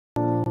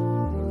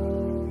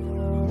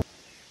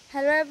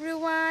Hello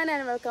everyone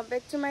and welcome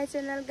back to my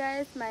channel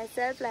guys.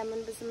 Myself Lemon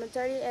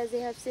Basmatari. As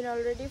you have seen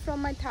already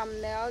from my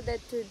thumbnail that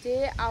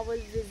today I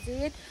will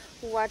visit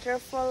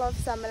waterfall of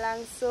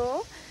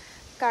Samelangso,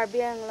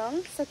 Karbi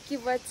Anglong. So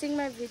keep watching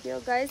my video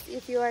guys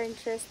if you are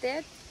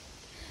interested.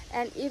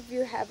 And if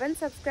you haven't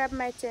subscribed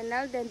my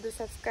channel, then do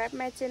subscribe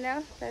my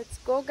channel. Let's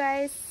go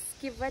guys.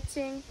 Keep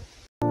watching.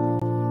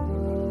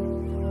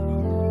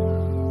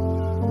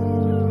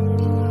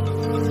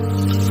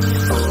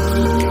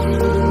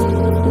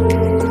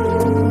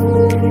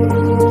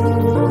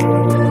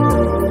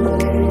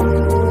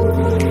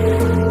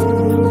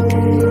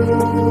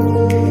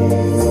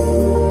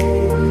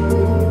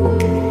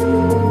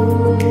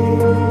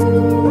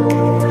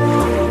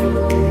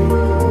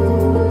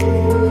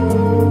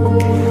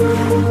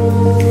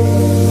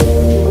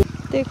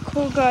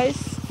 देखो guys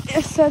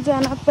ऐसा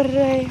जाना पड़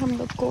रहा है हम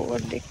लोग को।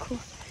 और देखो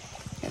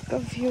का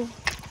व्यू,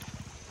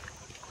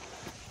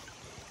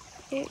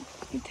 एक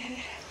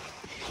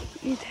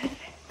इधर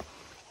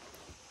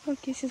और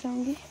कैसे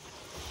जाऊंगी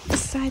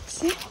इस साइड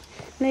से,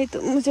 नहीं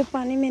तो मुझे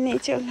पानी में नहीं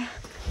चलना।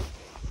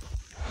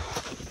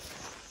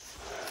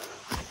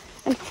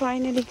 एंड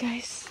फाइनली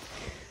गाइस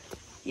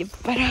ये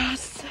बड़ा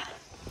सा,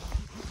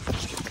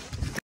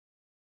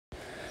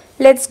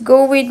 let's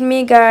go with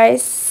me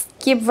guys.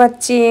 Keep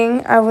watching.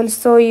 I will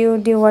show you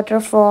the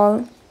waterfall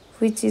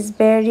which is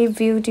very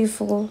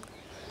beautiful.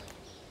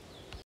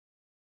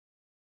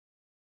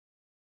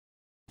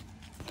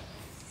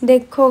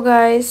 देखो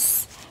गाइस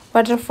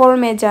वाटरफॉल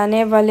में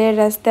जाने वाले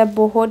रास्ता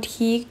बहुत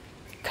ही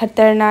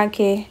खतरनाक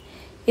है.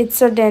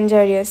 It's so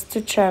dangerous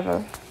to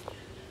travel.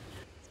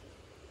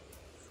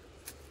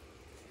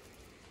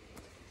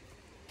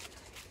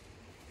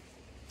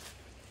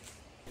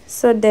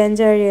 So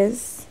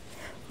dangerous.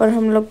 और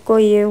हम लोग को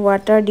ये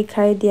वाटर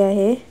दिखाई दिया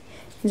है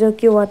जो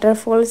कि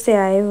वाटरफॉल से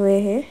आए हुए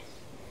हैं.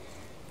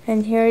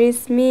 And here is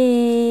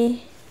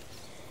me.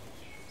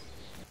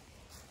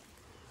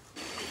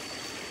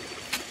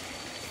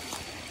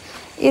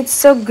 It's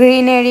so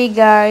greenery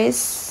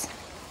guys.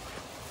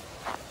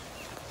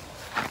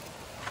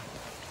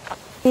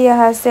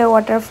 यहाँ से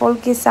वाटरफॉल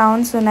की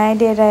साउंड सुनाई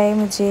दे रहा है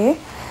मुझे.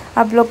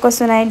 आप लोग को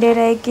सुनाई दे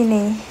रहा है कि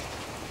नहीं?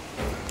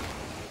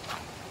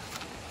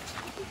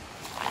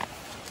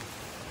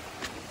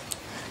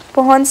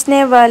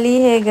 पहुंचने वाली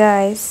है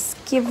guys.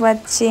 Keep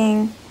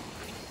watching.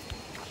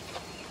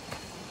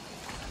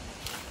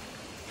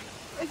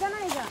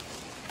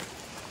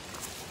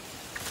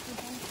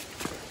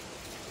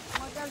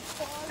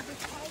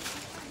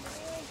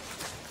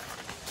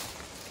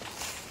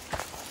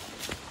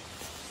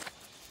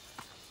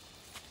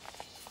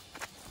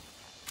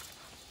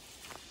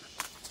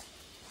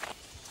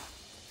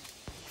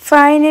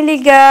 Finally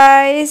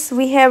guys,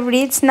 we have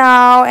reached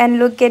now and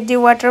look at the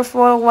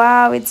waterfall.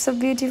 Wow, it's so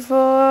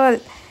beautiful.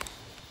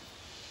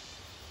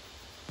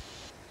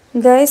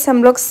 Guys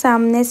हम लोग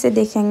सामने से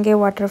देखेंगे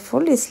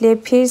वाटरफॉल, इसलिए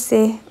फिर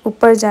से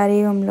ऊपर जा रही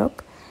हूँ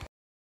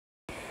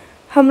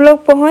हम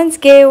लोग पहुँच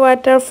गए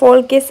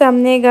वाटरफॉल के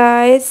सामने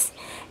guys.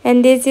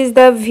 And this is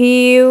the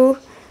view,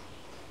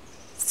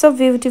 so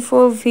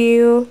beautiful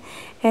view.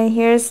 And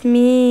here's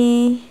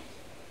me.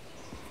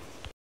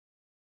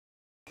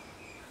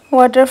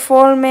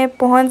 Waterfall में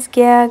पहुंच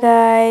गया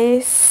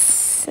guys.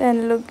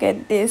 And look at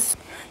this,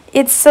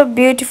 it's so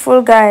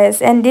beautiful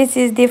guys. And this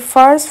is the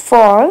first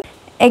fall.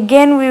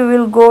 Again we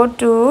will go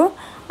to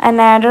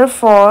another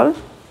fall.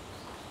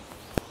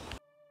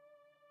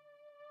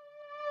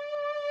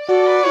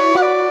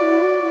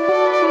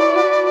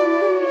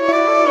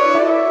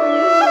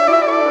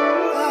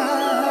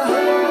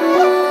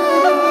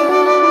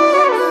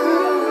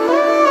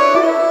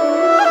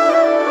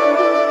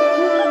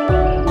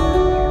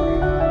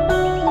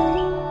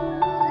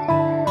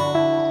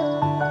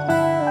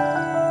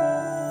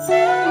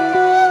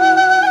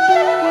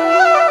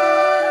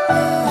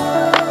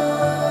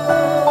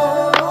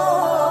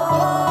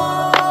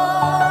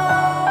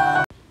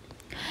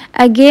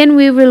 Again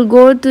we will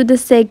go to the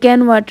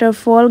second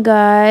waterfall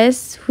guys,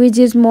 which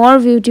is more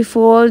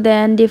beautiful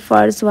than the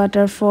first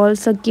waterfall.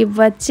 So keep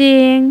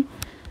watching.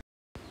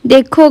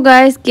 देखो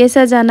guys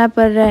कैसा जाना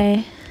पड़ रहा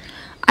है.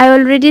 I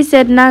already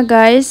said ना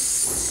guys,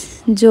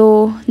 जो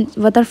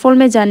waterfall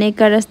में जाने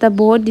का रास्ता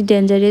बहुत ही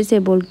डेंजरस है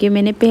बोल के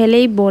मैंने पहले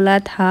ही बोला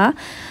था.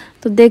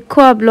 तो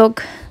देखो आप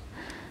लोग.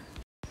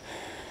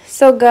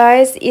 So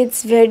guys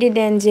it's very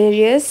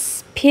dangerous.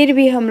 फिर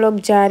भी हम लोग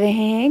जा रहे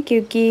हैं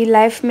क्योंकि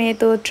लाइफ में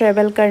तो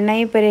ट्रैवल करना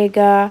ही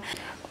पड़ेगा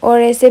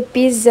और ऐसे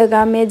पीस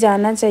जगह में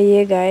जाना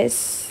चाहिए गाइस.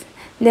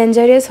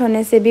 डेंजरस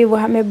होने से भी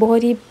वहाँ में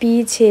बहुत ही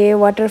पीस है.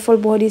 वाटरफॉल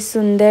बहुत ही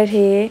सुंदर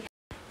है.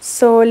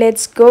 So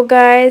let's go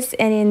guys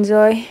and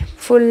enjoy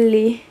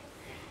fully.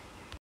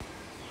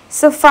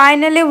 So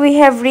finally we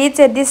have reached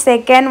at the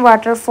second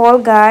waterfall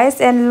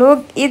guys, and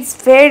look, it's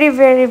very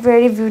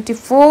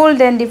beautiful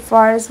than the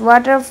first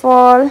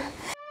waterfall.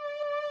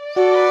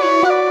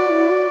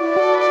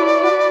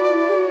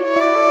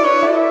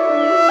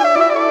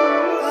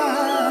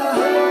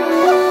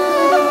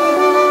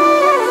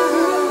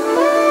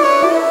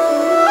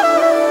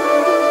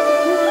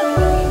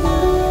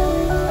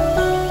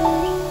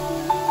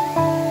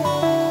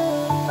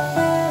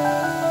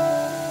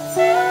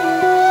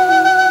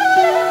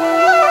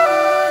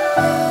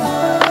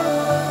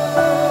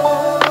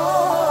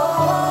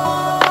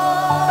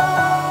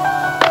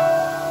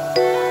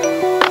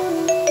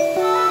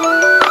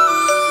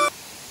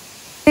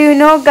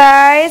 No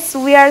guys,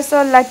 we are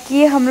so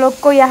lucky. हम लोग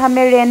को यहाँ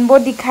में rainbow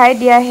दिखाई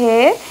दिया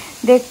है।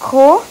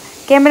 देखो,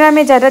 camera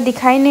में ज़्यादा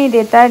दिखाई नहीं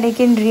देता,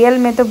 लेकिन रियल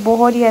में तो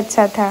बहुत ही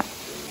अच्छा था।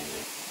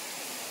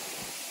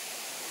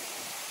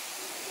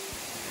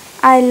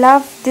 I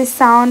love the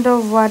sound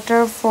of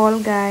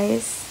waterfall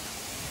guys.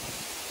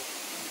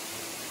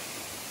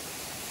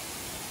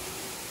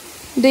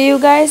 Do you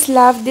guys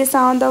love the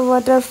sound of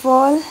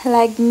waterfall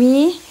like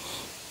me?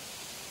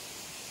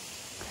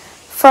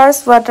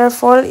 First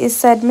waterfall इस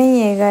साइड में ही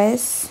है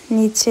गाइस,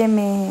 नीचे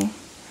में है।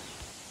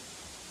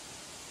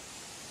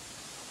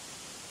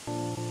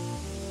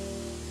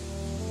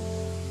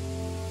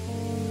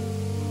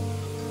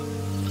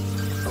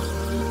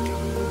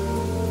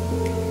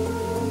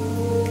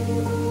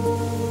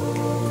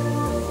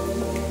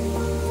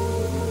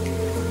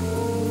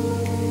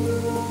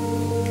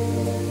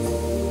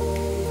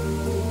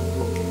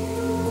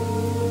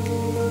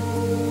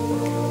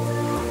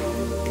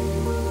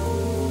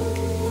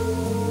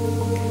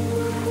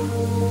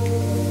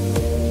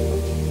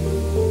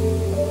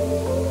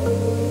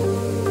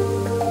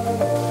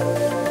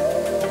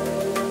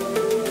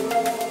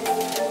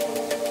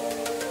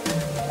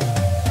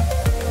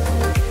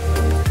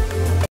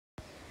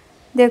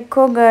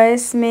 देखो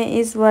गाइस, मैं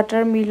इस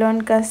वाटरमेलन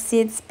का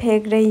सीड्स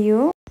फेंक रही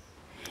हूँ।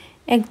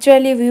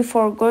 Actually we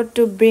forgot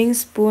to bring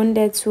spoon,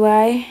 that's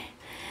why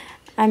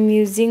I am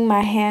using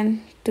my hand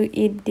to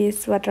eat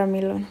this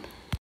watermelon.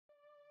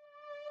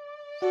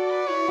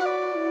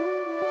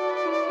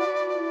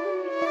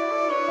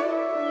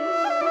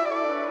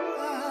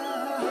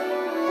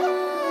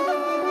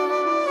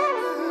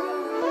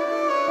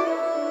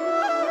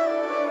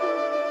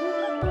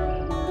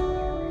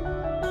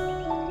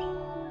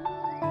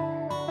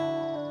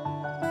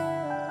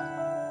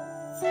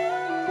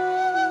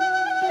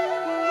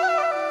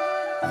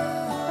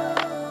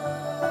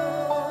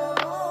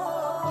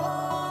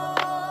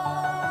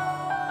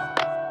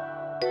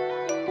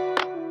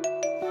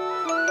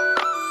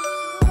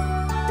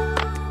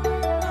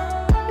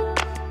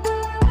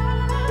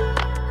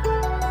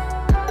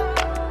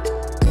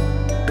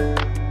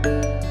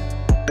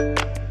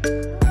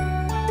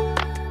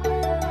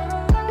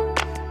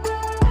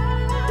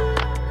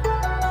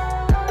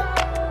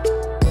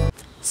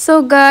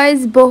 So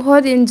guys,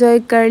 बहुत इन्जॉय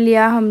कर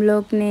लिया हम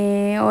लोग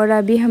ने, और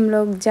अभी हम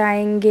लोग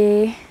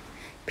जाएंगे,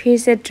 फिर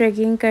से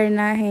ट्रैकिंग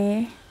करना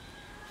है।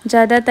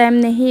 ज़्यादा टाइम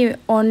नहीं,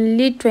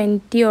 ओनली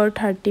 20 और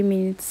 30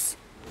 मिनट्स।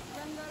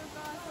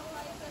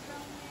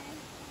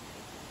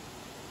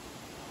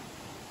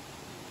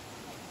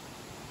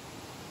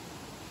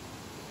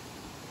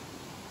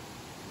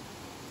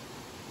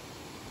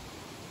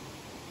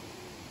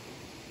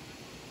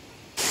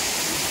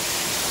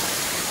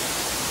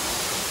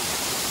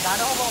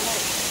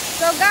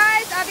 So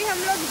guys, अभी हम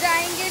लोग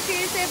जाएंगे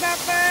फिर से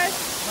वापस।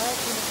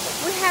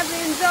 We have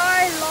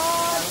enjoyed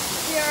lots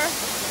here,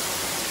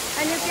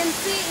 and you can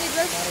see it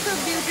was so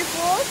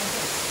beautiful.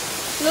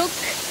 Look,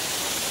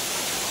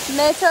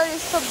 nature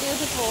is so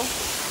beautiful.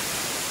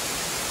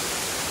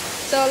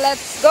 So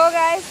let's go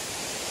guys.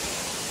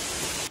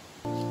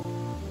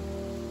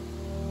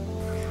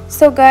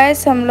 So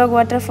guys, हम लोग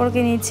वाटरफॉल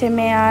के नीचे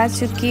मैं आ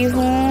चुकी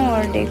हूँ,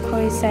 और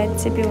देखो इस साइड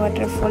से भी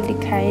वाटरफॉल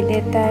दिखाई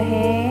देता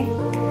है।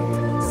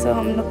 सो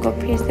हम लोग को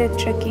फिर से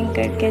ट्रैकिंग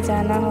करके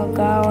जाना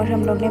होगा, और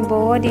हम लोग ने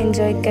बहुत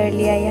एंजॉय कर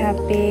लिया यहाँ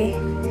पे।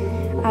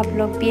 आप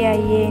लोग भी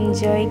आइए,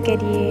 एंजॉय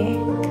करिए।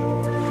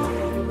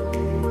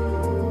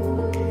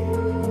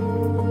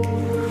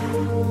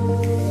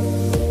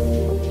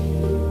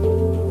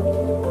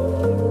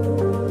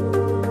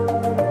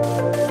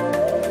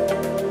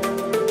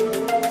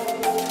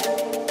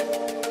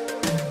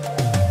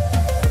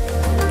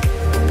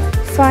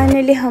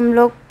 फाइनली हम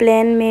लोग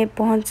प्लेन में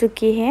पहुँच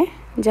चुकी हैं,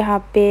 जहाँ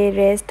पे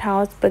रेस्ट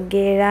हाउस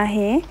वगैरह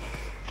है।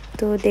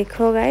 तो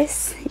देखो guys,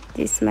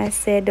 this my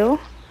shadow,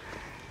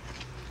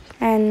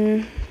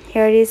 and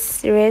here is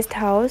rest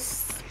house,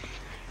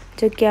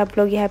 जो कि आप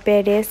लोग यहाँ पे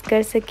रेस्ट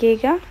कर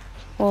सकेगा।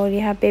 और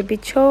यहाँ पे भी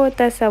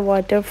छोटा सा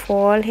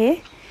वाटरफॉल है,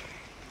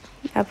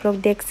 आप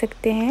लोग देख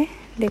सकते हैं।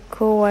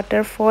 देखो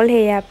वाटरफॉल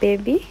है यहाँ पे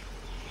भी,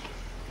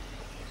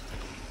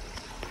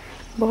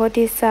 बहुत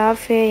ही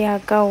साफ़ है यहाँ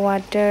का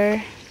वाटर,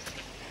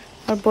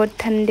 और बहुत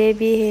ठंडे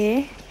भी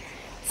है।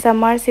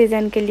 समर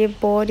सीज़न के लिए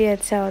बहुत ही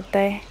अच्छा होता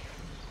है।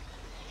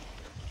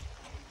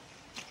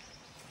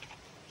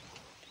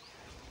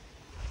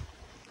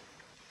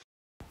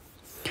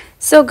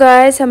 सो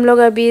गाइस, हम लोग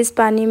अभी इस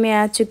पानी में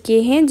आ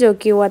चुके हैं, जो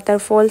कि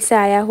वाटरफॉल से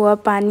आया हुआ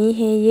पानी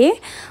है ये।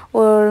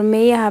 और मैं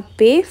यहाँ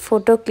पे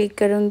फ़ोटो क्लिक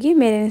करूँगी,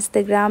 मेरे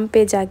इंस्टाग्राम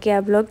पे जाके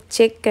आप लोग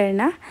चेक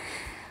करना।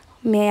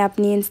 मैं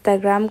अपनी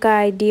इंस्टाग्राम का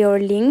आईडी और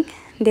लिंक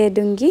दे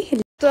दूँगी,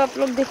 तो आप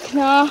लोग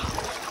देखना।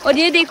 और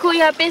ये देखो,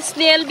 यहाँ पे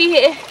स्नेल भी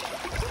है,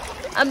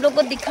 आप लोग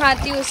को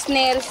दिखाती हूँ।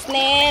 Snail,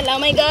 snail, oh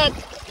my God,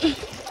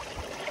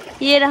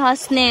 ये रहा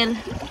स्नेल।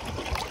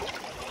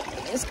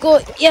 इसको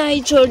यहाँ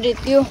ही छोड़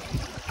देती हूँ।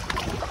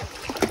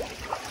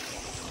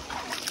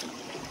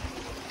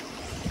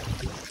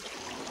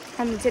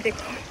 हम नीचे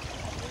देखो,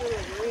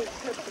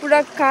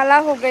 पूरा काला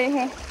हो गए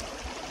हैं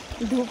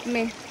धूप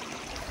में।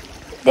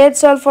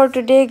 That's all for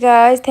today,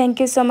 guys. Thank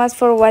you so much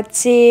for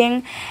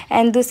watching,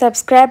 and do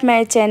subscribe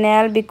my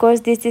channel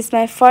because this is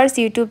my first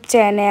YouTube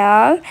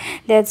channel.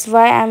 That's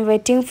why I'm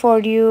waiting for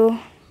you.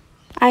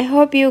 I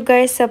hope you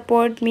guys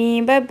support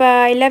me. Bye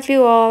bye. Love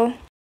you all.